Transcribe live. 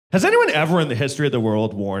Has anyone ever in the history of the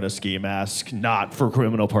world worn a ski mask not for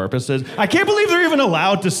criminal purposes? I can't believe they're even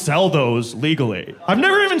allowed to sell those legally. I've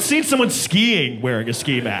never even seen someone skiing wearing a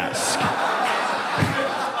ski mask.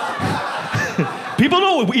 People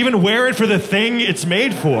don't even wear it for the thing it's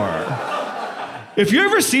made for. If you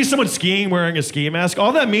ever see someone skiing wearing a ski mask,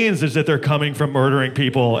 all that means is that they're coming from murdering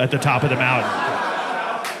people at the top of the mountain.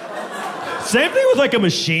 Same thing with like a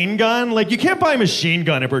machine gun. Like you can't buy a machine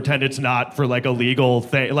gun and pretend it's not for like a legal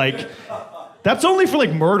thing. Like that's only for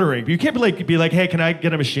like murdering. You can't be like, hey, can I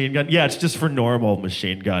get a machine gun? Yeah, it's just for normal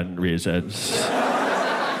machine gun reasons.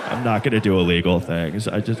 I'm not gonna do illegal things.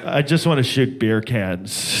 I just want to shoot beer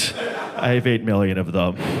cans. I have 8 million of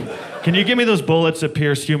them. Can you give me those bullets that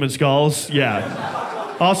pierce human skulls?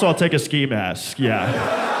 Yeah. Also, I'll take a ski mask.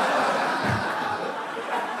 Yeah.